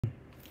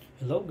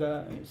Hello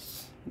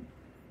guys,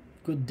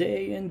 good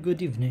day and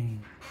good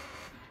evening.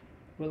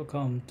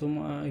 Welcome to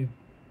my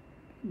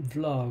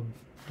vlog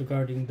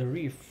regarding the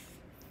Reef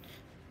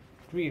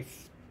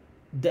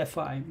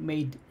DeFi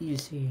made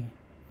easy.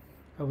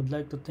 I would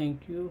like to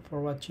thank you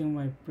for watching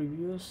my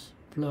previous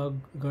vlog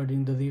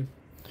regarding the Reef.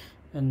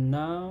 And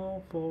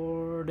now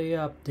for the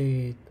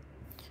update.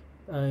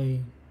 I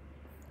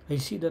I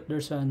see that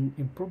there's an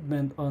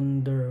improvement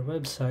on their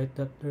website,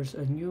 that there's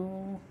a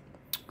new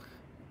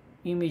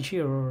image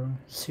here or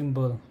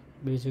symbol.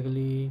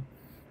 Basically,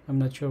 I'm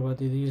not sure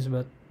what it is,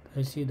 but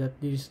I see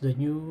that this is the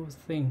new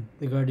thing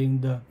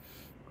regarding the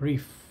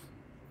Reef.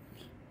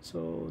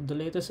 So the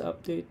latest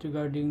update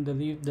regarding the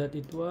Reef, that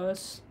it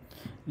was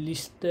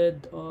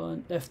listed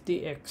on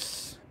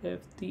FTX.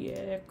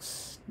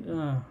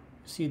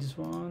 See this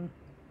one.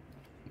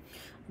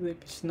 Reef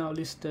is now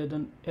listed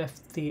on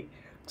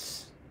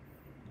FTX.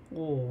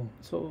 Oh,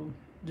 so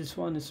this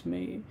one is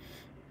made.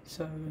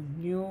 It's a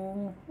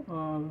new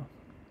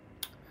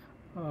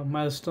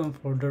milestone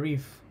for the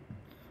Reef.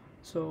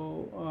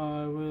 So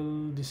I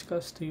will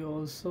discuss to you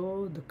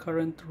also the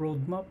current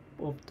roadmap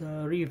of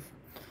the Reef.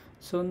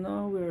 So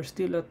now we are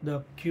still at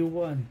the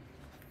Q1.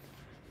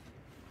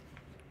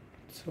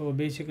 So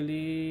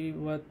basically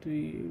what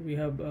we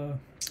have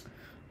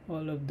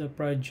all of the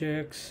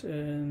projects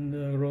and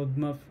the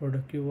roadmap for the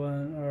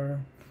Q1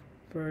 are: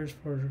 first,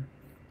 for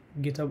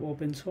GitHub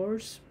open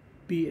source,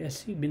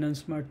 BSC,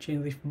 Binance Smart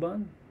Chain Reef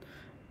Bond,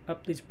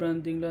 updates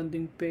branding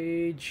landing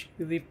page,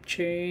 Reef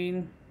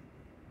chain,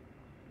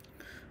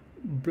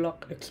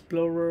 block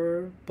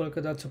explorer,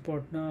 Polkadot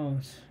support now.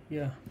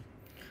 Yeah,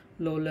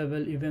 low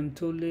level event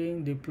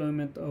tooling,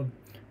 deployment of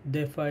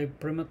DeFi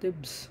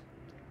primitives,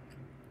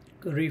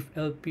 Reef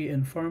LP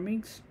and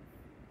farmings,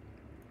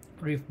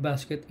 Reef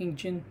basket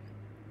engine,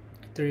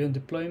 Ethereum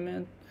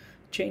deployment,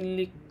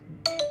 Chainlink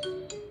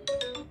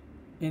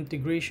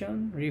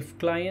integration, Reef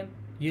client,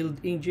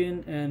 yield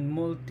engine, and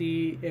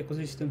multi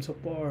ecosystem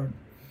support.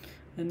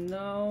 And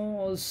now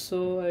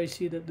also I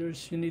see that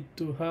you need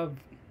to have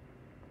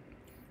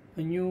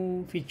a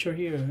new feature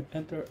here,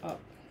 enter app.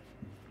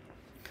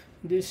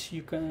 This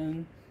you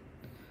can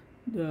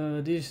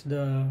this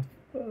the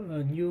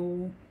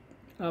new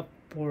app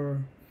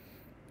for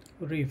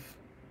Reef.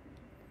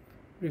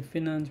 Reef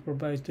Finance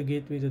provides the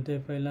gateway to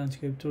DeFi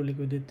landscape through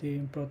liquidity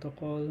and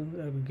protocol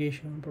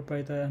aggregation,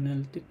 proprietary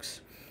analytics,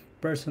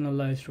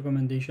 personalized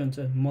recommendations,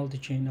 and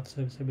multi-chain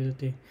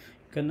accessibility. You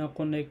can now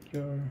connect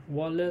your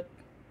wallet.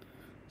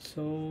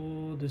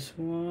 So this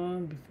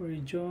one, before you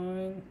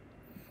join,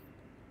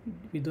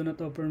 we do not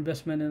offer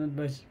investment and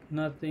advise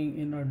nothing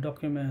in our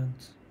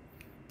documents.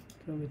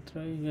 So we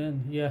try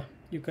again. Yeah,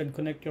 you can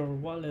connect your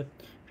wallet.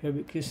 If you have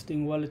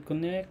existing wallet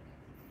connect,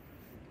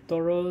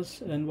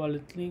 Toros and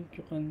wallet link,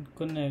 you can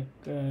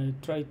connect.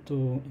 Try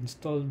to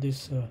install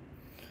these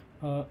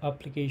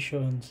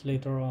applications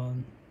later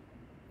on.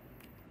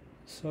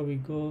 So we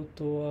go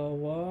to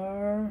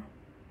our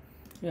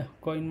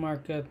coin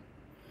market.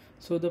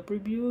 So the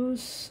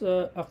previous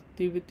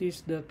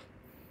activities that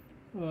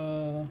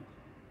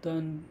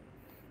done,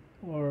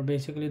 or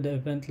basically the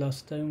event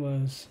last time,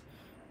 was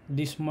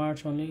this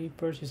March only.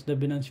 First is the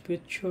Binance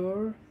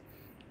Future,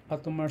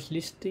 Atomars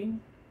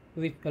listing,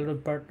 Reef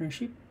Elrod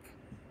partnership,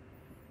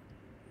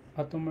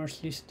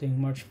 Atomars listing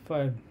March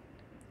 5,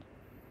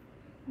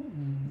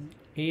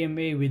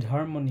 AMA with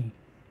Harmony.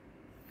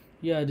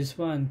 Yeah, this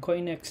one,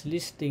 CoinX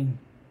listing.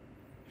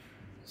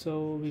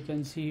 So we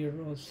can see here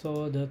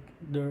also that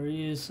there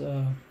is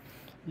a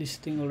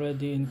listing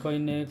already in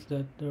CoinX,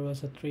 that there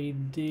was a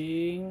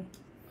trading.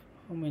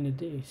 How many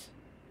days?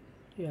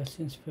 Yeah,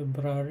 since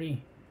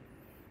February.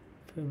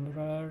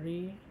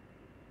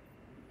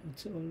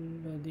 It's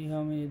already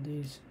how many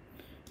days?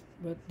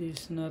 But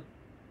this not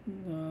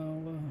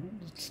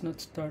it's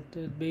not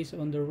started based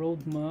on the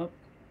roadmap.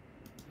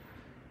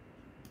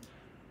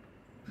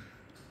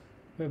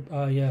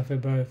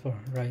 February 4,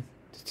 right?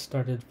 It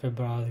started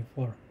February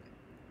 4.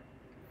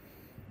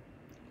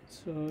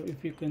 So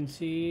if you can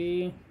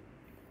see,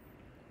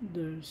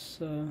 there's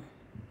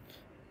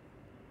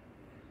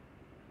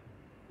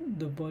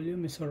the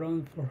volume is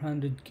around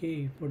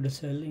 400k for the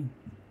selling,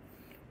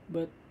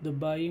 but the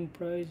buying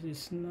price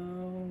is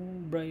now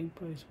well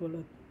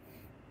at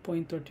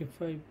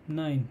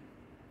 0.359,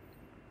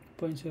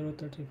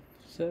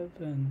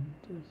 0.037.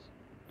 There's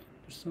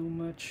so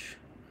much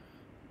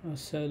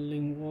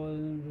selling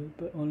wall,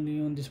 but only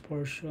on this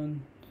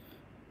portion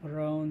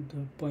around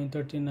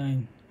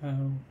 0.39.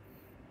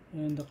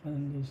 And the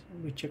candles,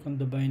 we check on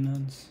the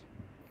Binance.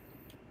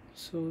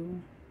 So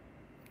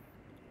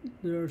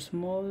there are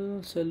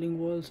small selling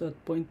walls at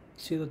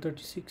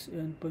 0.036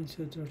 and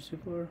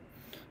 0.034.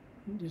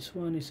 This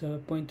one is a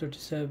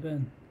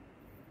 0.37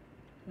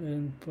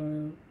 and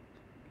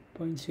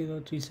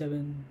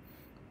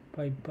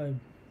 0.03755.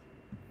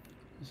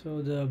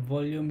 So the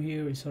volume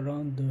here is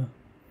around the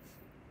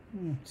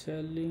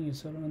selling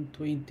is around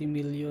 20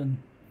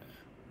 million,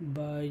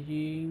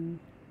 buying,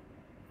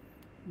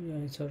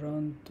 it's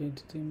around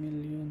 23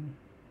 million.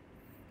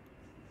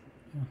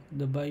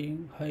 The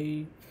buying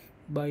high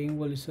Buying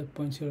wall is at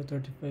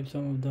 0.035.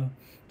 Some of the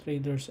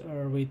traders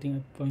are waiting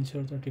at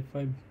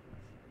 0.035.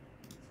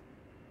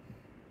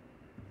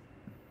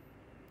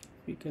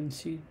 We can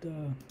see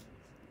the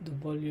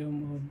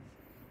volume of,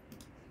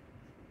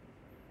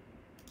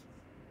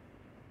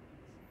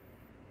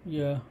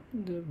 yeah,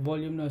 the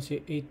volume now is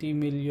 80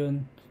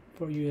 million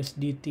for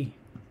USDT.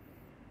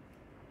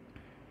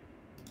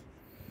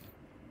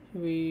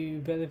 We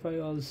verify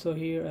also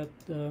here at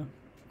the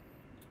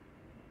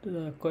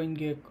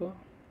CoinGecko.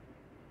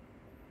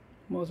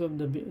 Most of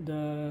the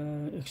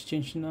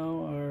exchange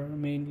now are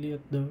mainly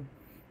at the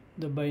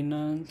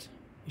Binance,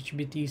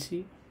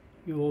 HBTC,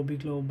 UOB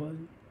Global,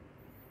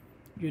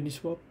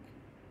 Uniswap.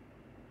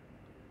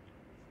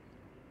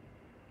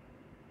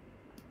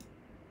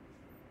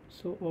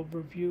 So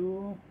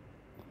overview,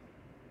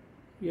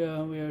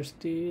 yeah, we are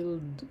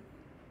still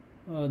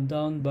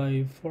down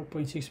by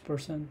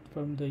 4.6%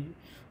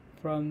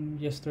 from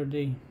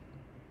yesterday.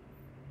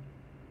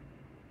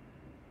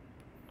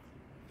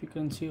 You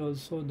can see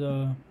also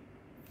the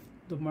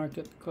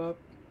market cap.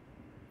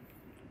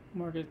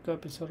 Market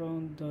cap is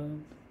around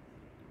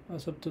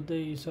as of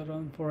today is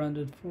around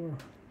 404.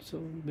 So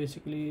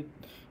basically,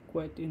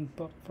 quite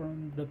impact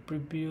from the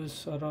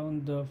previous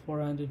around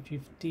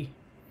 450,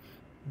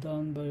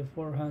 down by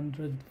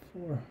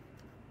 404.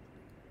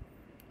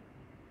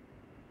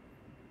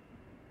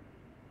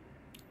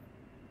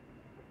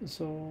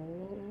 So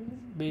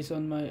based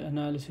on my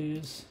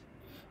analysis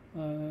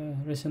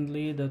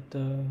recently, that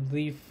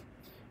Reef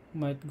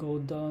might go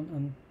down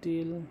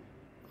until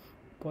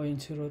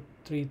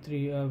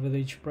 0.033,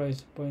 average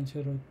price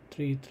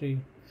 0.033.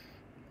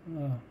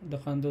 The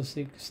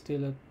candlestick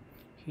still at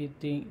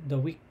hitting, the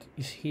wick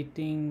is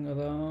hitting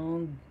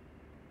around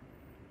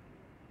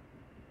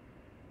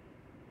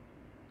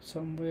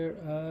somewhere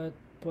at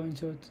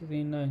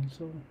 0.039,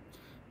 so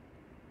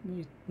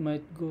it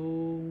might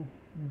go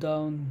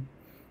down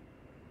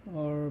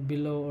or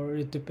below, or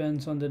it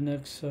depends on the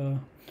next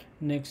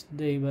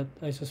day, but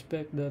I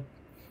suspect that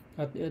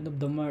at the end of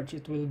the March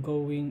it will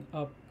going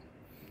up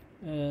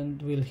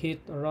and will hit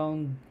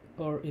around,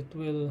 or it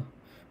will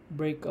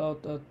break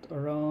out at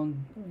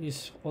around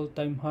its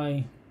all-time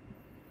high.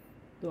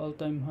 The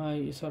all-time high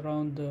is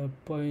around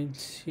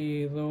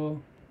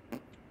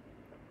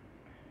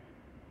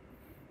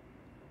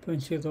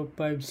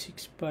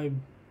 0.0565.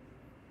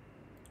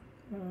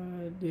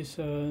 This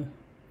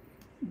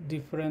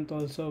different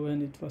also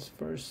when it was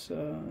first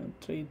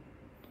trade.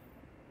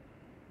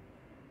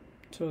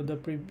 So the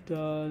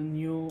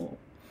new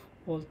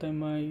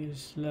all-time high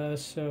is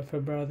last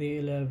February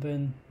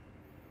 11.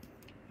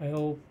 I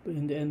hope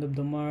in the end of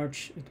the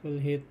March it will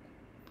hit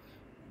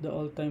the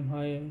all-time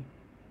high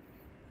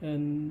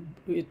and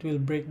it will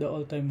break the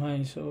all-time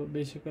high. So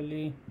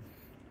basically,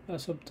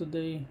 as of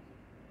today,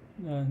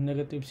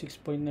 negative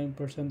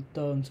 6.9%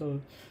 down. So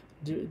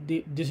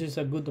this is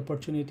a good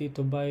opportunity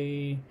to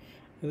buy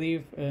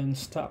Reef and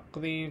stock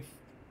Reef.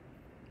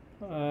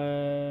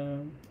 I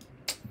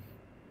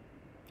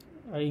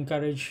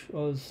encourage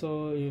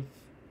also, if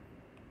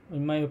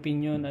in my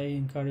opinion, I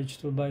encourage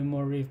to buy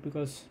more Reef,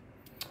 because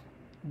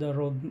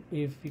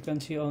if you can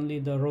see only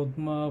the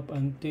roadmap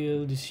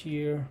until this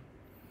year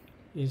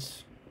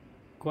is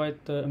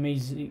quite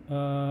amazing,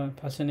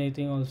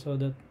 fascinating also,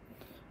 that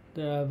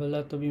they have a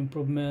lot of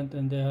improvement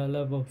and they have a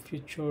lot of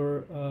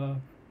future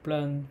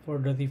plan for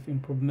the Reef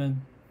improvement.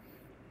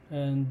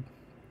 And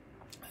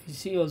I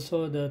see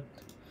also that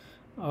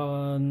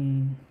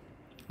on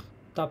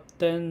top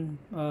 10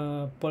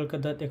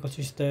 Polkadot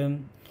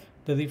ecosystem,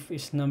 the Reef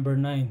is number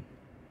 9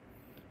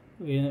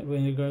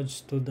 when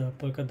regards to the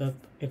Polkadot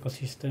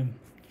ecosystem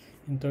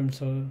in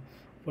terms of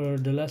for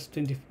the last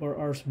 24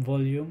 hours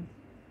volume.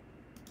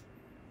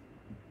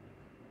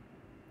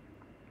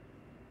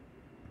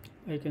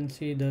 I can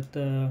see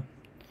that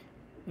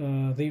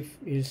Reef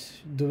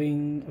is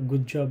doing a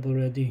good job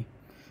already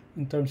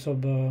in terms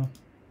of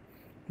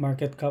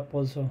market cap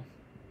also.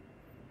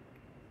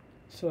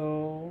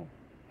 So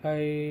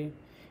I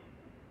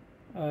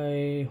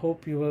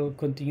hope you will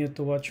continue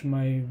to watch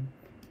my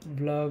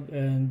vlog,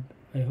 and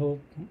I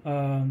hope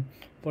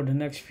for the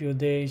next few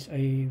days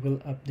I will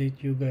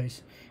update you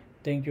guys.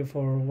 Thank you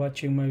for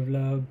watching my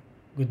vlog.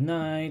 Good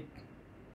night.